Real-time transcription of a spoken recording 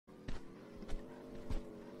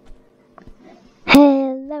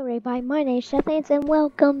everybody, my name is ChefLance and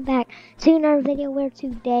welcome back to another video where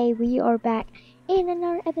today we are back in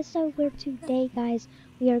another episode where today guys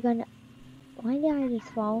we are gonna why did I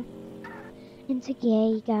just fall? And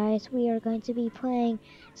today guys we are going to be playing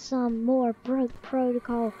some more Broke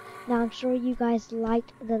Protocol. Now I'm sure you guys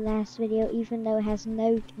liked the last video even though it has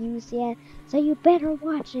no views yet, so you better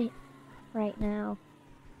watch it right now,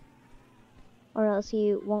 or else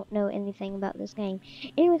you won't know anything about this game.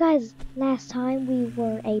 Anyway guys, last time we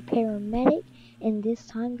were a paramedic, and this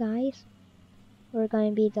time guys, we're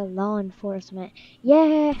going to be the law enforcement.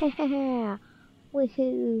 Yeah!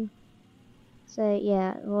 Woohoo! So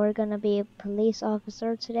yeah, we're going to be a police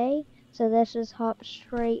officer today. So let's just hop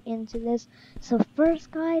straight into this. So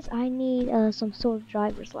first guys, I need some sort of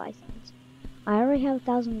driver's license. I already have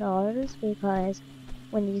 $1,000 because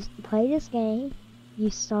when you play this game, you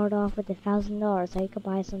start off with $1,000 so you can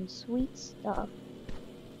buy some sweet stuff.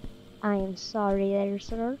 I am sorry there,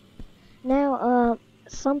 sir. Now,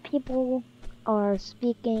 some people are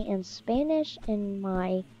speaking in Spanish in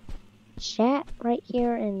my chat right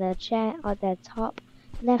here in the chat at the top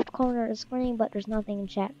left corner of the screen, but there's nothing in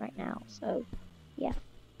chat right now, so yeah.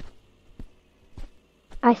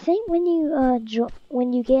 I think when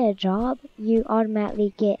you get a job, you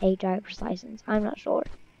automatically get a driver's license. I'm not sure.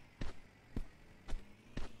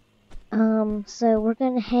 So we're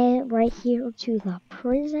gonna head right here to the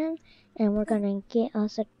prison, and we're gonna get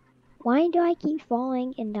us a... Why do I keep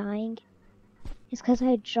falling and dying? It's because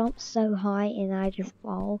I jumped so high and I just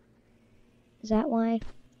fall. Is that why?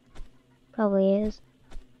 Probably is.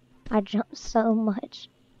 I jumped so much.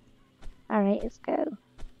 Alright, let's go.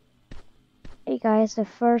 Hey guys, so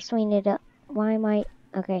first we need to... Why am I...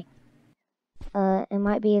 Okay. It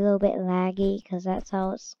might be a little bit laggy, because that's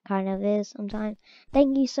how it kind of is sometimes.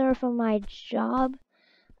 Thank you, sir, for my job.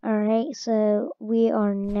 Alright, so we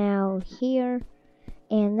are now here,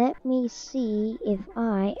 and let me see if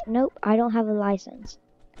nope, I don't have a license,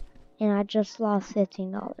 and I just lost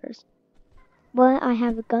 $15. But I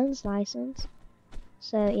have a guns license,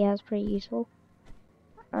 so yeah, it's pretty useful.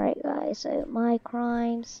 Alright guys, so my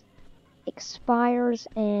crimes expires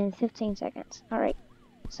in 15 seconds. Alright,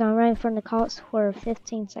 so I'm running from the cops for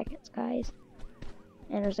 15 seconds, guys,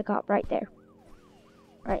 and there's a cop right there.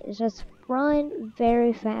 Alright, let's just run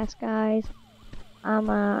very fast, guys. I'm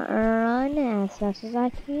gonna run as fast as I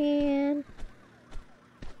can.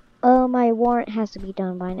 Oh, my warrant has to be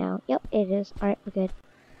done by now. Yep, it is. Alright, we're good.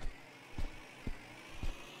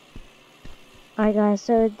 Alright, guys,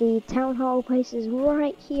 so the town hall place is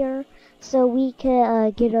right here. So we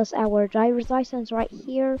can get us our driver's license right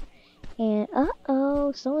here. And,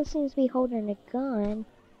 uh-oh, someone seems to be holding a gun.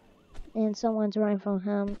 And someone's running from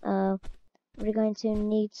him. We're going to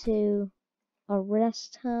need to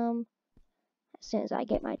arrest him as soon as I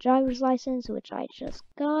get my driver's license, which I just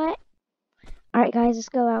got. Alright guys, let's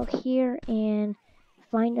go out here and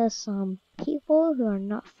find us some people who are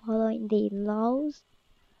not following the laws.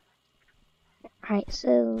 Alright,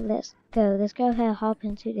 so let's go. Let's go ahead and hop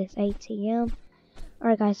into this ATM.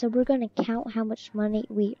 Alright guys, so we're going to count how much money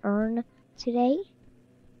we earn today.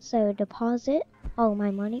 So deposit all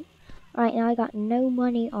my money. Alright, now I got no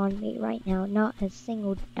money on me right now, not a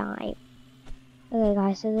single dime. Okay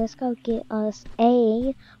guys, so let's go get us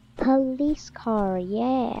a police car,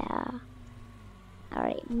 yeah.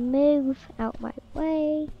 Alright, move out my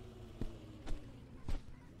way.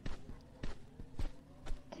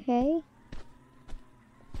 Okay.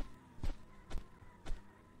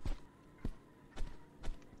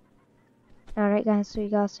 Alright guys, so we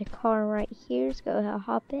got us a car right here, so go ahead and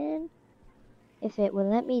hop in. If it will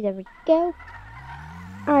let me, there we go.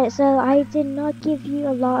 Alright, so I did not give you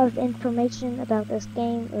a lot of information about this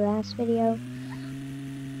game last video.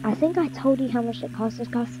 I think I told you how much it cost.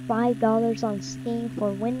 It cost $5 on Steam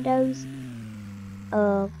for Windows.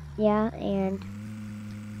 Yeah, and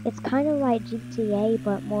it's kind of like GTA,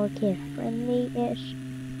 but more kid-friendly-ish.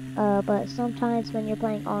 But sometimes when you're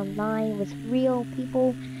playing online with real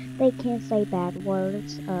people, they can say bad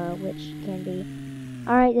words, which can be...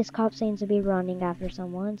 Alright, this cop seems to be running after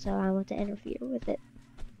someone, so I want to interfere with it.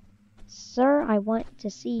 Sir, I want to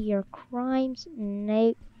see your crimes.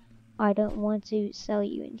 Nope, I don't want to sell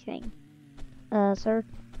you anything. Sir?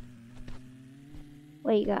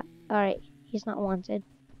 What do you got? Alright, he's not wanted.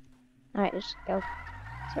 Alright, let's go.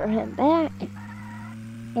 So we're heading back.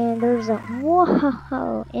 And there's a...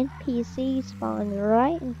 Whoa! NPC spawned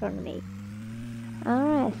right in front of me.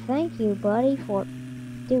 Alright, thank you, buddy, for...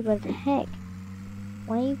 Dude, what the heck?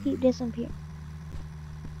 Why do you keep disappearing?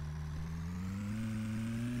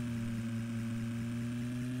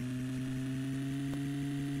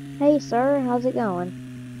 Hey, sir, how's it going?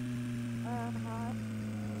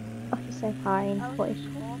 say hi in I was voice.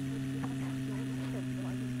 just off with you on that golden crystal.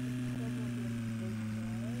 I just killed one of the enemies,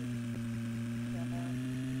 right? So,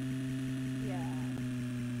 yeah.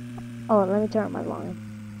 Oh, let me turn my volume.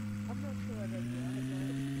 I'm not sure what I did last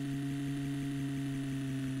night.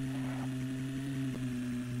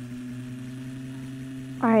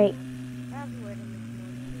 Alright, I was working this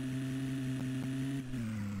morning.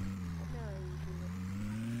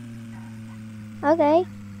 But now I do it. okay,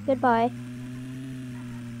 goodbye.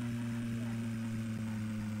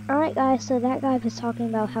 Alright guys, so that guy was talking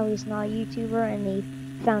about how he's not a YouTuber and he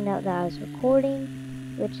found out that I was recording,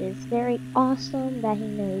 which is very awesome that he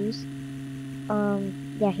knows.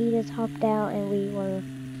 Yeah, he just hopped out and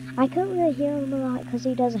I couldn't really hear him a lot because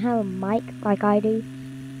he doesn't have a mic like I do,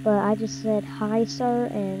 but I just said, hi sir,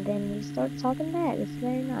 and then he started talking back. It's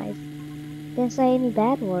very nice. Didn't say any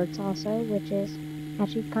bad words also, which is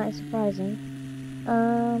actually kind of surprising.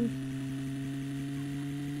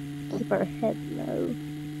 Keep our head low.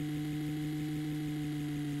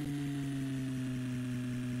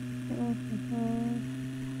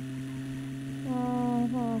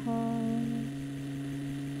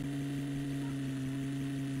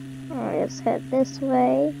 Alright, let's head this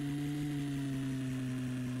way.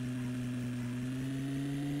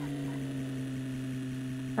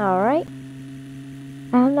 Alright.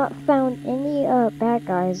 I have not found any bad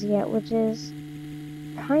guys yet, which is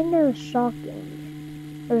kind of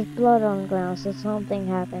shocking. There's blood on the ground, so something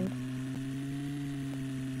happened.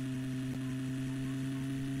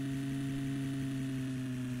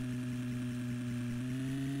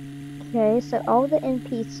 Okay, so all the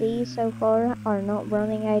NPCs so far are not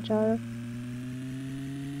running at each other.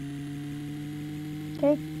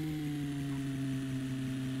 Okay.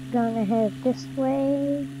 Gonna head this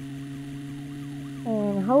way.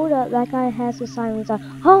 And hold up, that guy has the sirens on.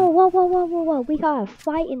 Oh, whoa. We got a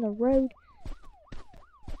fight in the road.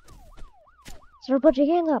 Sir, put your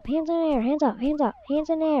hands up. Hands in the air. Hands up. Hands up. Hands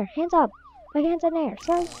in the air. Hands up. Put hands in the air.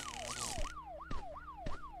 Sir.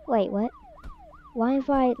 Wait, what? Why have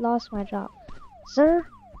I lost my job? Sir?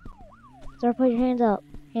 Sir, put your hands up.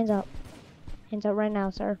 Hands up. Hands up right now,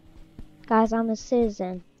 sir. Guys, I'm a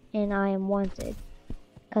citizen, and I am wanted.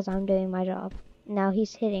 Because I'm doing my job. Now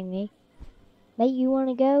he's hitting me. Mate, you want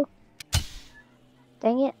to go?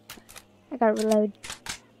 Dang it. I gotta reload.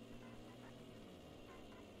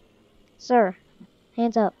 Sir.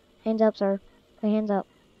 Hands up. Hands up, sir. Put your hands up.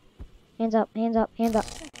 Hands up. Hands up. Hands up.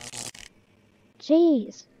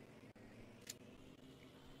 Jeez.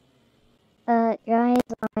 Guys,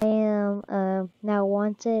 I am, now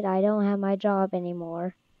wanted. I don't have my job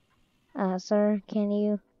anymore. Sir,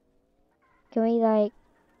 can we, like...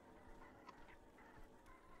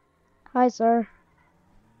 Hi, sir.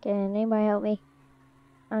 Can anybody help me?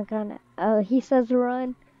 I'm kinda... Oh, he says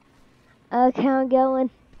run. Okay, I'm going.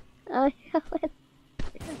 I'm going.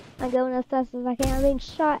 I'm going as fast as I can. I'm being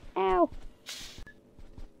shot. Ow!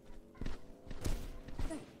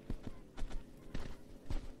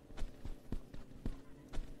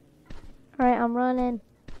 Alright, I'm running.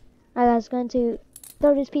 I was going to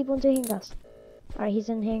throw these people into handcuffs. Alright, he's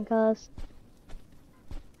in handcuffs.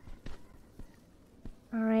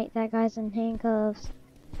 Alright, that guy's in handcuffs.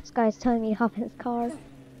 This guy's telling me to hop in his car.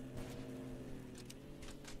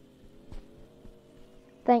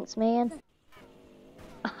 Thanks, man.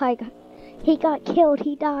 He got killed.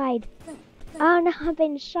 He died. Oh no, I've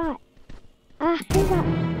been shot. He got...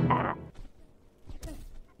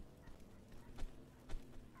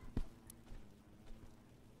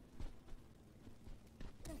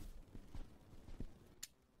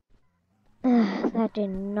 That did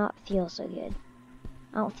not feel so good.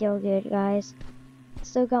 I don't feel good, guys.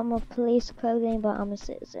 Still got my police clothing, but I'm a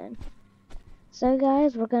citizen. So,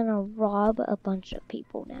 guys, we're gonna rob a bunch of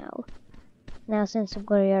people now. Now, since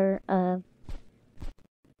we're,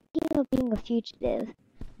 thinking of being a fugitive,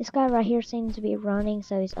 this guy right here seems to be running,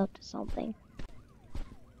 so he's up to something.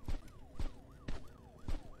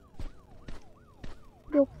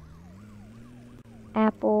 Yup.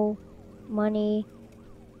 Apple, money,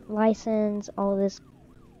 license, all this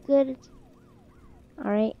good.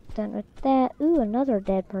 Alright, done with that. Ooh, another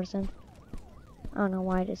dead person. I don't know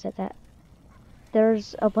why I just said that.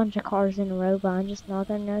 There's a bunch of cars in a row, but I'm just not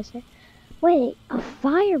gonna notice it. Wait, a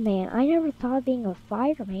fireman! I never thought of being a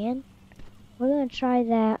fireman. We're gonna try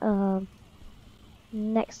that,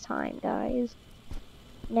 next time, guys.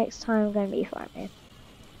 Next time I'm gonna be a fireman.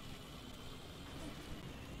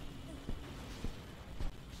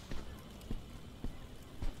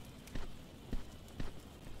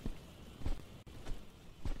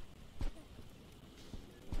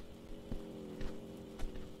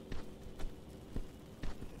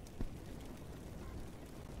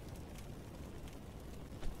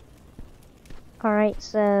 Alright,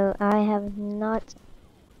 so I have not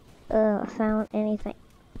found anything.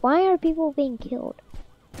 Why are people being killed?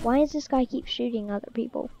 Why does this guy keep shooting other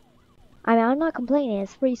people? I mean, I'm not complaining,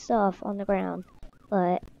 it's free stuff on the ground,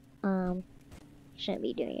 but, shouldn't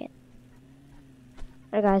be doing it.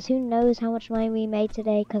 Alright guys, who knows how much money we made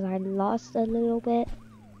today, because I lost a little bit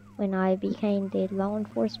when I became the law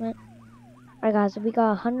enforcement. Alright guys, we got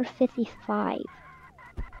 155.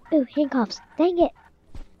 Ooh, handcuffs, dang it!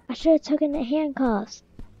 I should have taken the handcuffs,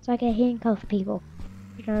 so I can handcuff people,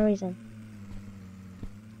 for no reason.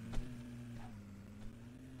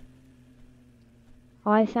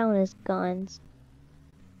 All I found is guns.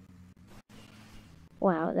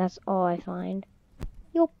 Wow, that's all I find.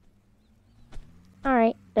 Yup.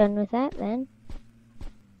 Alright, done with that then.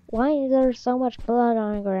 Why is there so much blood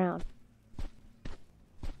on the ground?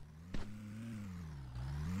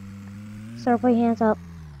 Sir, put your hands up.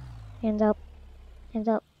 Hands up. Hands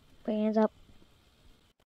up. Put your hands up.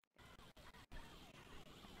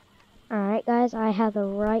 Alright guys, I have the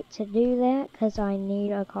right to do that because I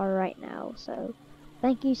need a car right now. So,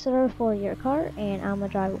 thank you sir for your car and I'm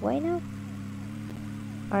gonna drive away now.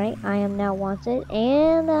 Alright, I am now wanted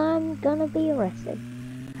and I'm gonna be arrested.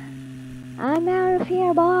 I'm out of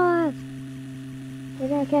here, boss! You're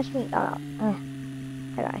gonna catch me. Oh,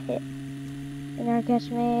 I got hit. You're gonna catch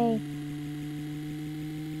me.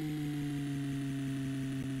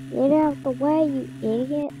 Get out the way, you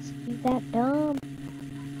idiots. You that dumb.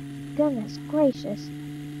 Goodness gracious.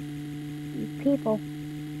 You people.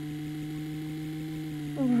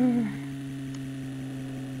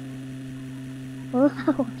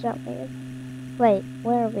 Watch out, man. Wait,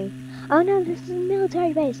 where are we? Oh no, this is a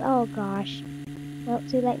military base. Oh gosh. Well,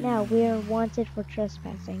 too late now. We're wanted for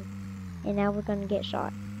trespassing. And now we're gonna get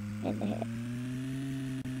shot in the head.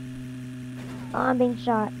 Oh, I'm being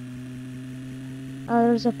shot. Oh,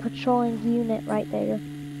 there's a patrolling unit right there.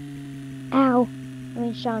 Ow! I'm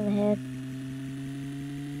being shot in the head.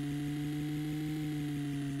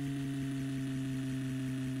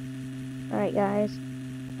 Alright guys.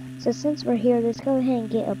 So since we're here, let's go ahead and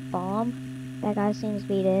get a bomb. That guy seems to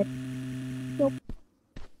be dead. Yup.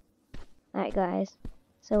 Alright guys.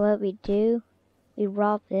 So what we do, we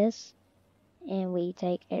rob this. And we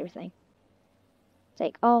take everything.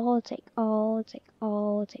 Take all, take all, take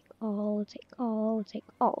all, take all, take all, take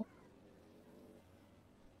all.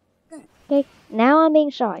 Okay, now I'm being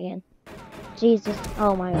shot again. Jesus,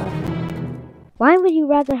 oh my god. Why would you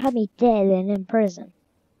rather have me dead than in prison?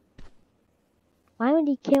 Why would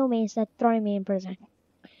he kill me instead of throwing me in prison?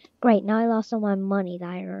 Great, now I lost all my money that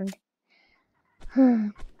I earned.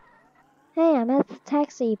 Hey, I'm at the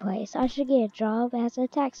taxi place. I should get a job as a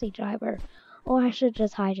taxi driver. Or I should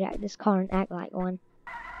just hijack this car and act like one.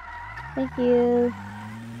 Thank you.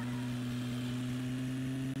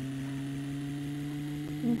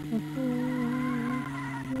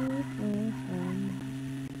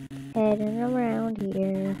 Heading around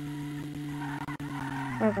here.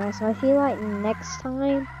 Alright guys, so I feel like next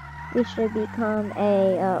time we should become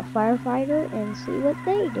a firefighter and see what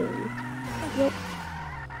they do. Yep.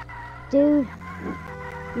 Dude,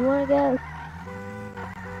 you wanna go?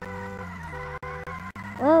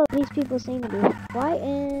 Well, these people seem to be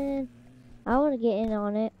fighting. I wanna get in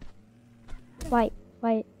on it. Fight,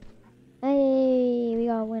 fight. Hey, we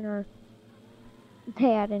got a winner.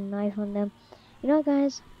 They had a knife on them. You know what,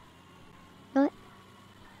 guys? You know what?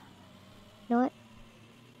 You know what?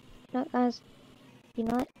 You know what, guys? You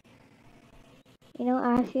know what? You know what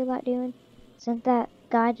I feel like doing? Since that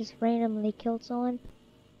guy just randomly killed someone,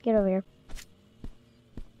 get over here.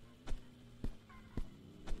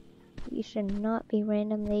 You should not be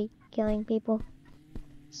randomly killing people.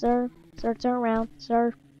 Sir, sir, turn around.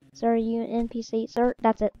 Sir, sir, you an NPC. Sir,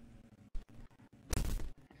 that's it.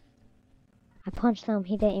 I punched him,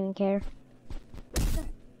 he didn't even care.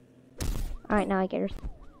 Alright, now he cares.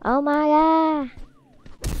 Oh my god!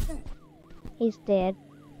 He's dead.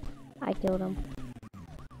 I killed him.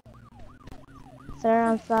 Sir,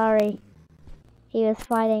 I'm sorry. He was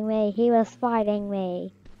fighting me. He was fighting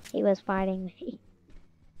me. He was fighting me.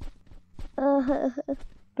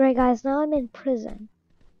 Great guys, now I'm in prison.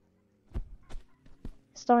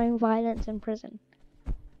 Starting violence in prison.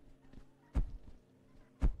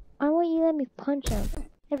 Why won't you let me punch him?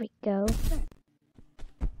 There we go.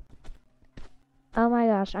 Oh my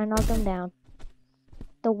gosh, I knocked him down.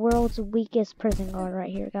 The world's weakest prison guard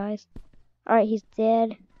right here, guys. Alright, he's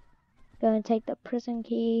dead. Go and take the prison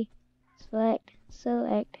key. Select,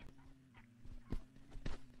 select.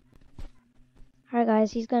 Alright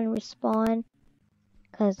guys, he's gonna respawn.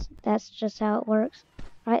 Cause that's just how it works.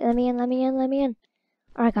 Alright, let me in, let me in, let me in.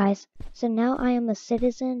 Alright guys, so now I am a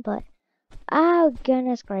citizen, but Oh,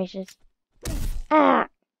 goodness gracious. Ah!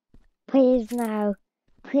 Please, no.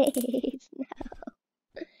 Please,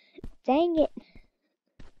 no. Dang it.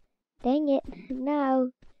 Dang it.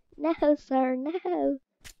 No. No, sir, no.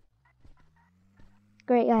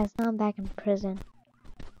 Great, guys. Now I'm back in prison.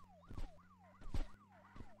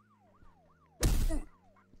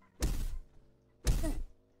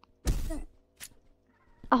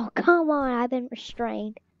 Oh, come on. I've been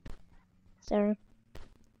restrained. Sir.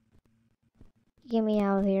 Get me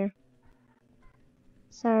out of here.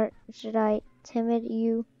 Sir, should I timid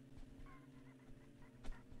you?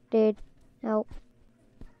 Dude, help.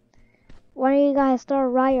 Why don't you guys start a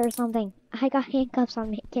riot or something? I got handcuffs on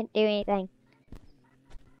me. Can't do anything.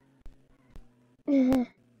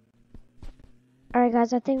 Alright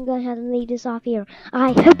guys, I think I'm gonna have to leave this off here.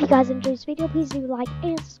 I hope you guys enjoyed this video. Please do like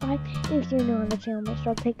and subscribe. And if you're new on the channel, make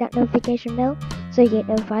sure to click that notification bell so you get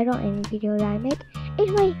notified on any video that I make.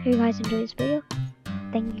 Anyway, if you guys enjoyed this video,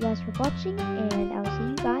 thank you guys for watching, and I'll see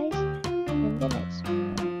you guys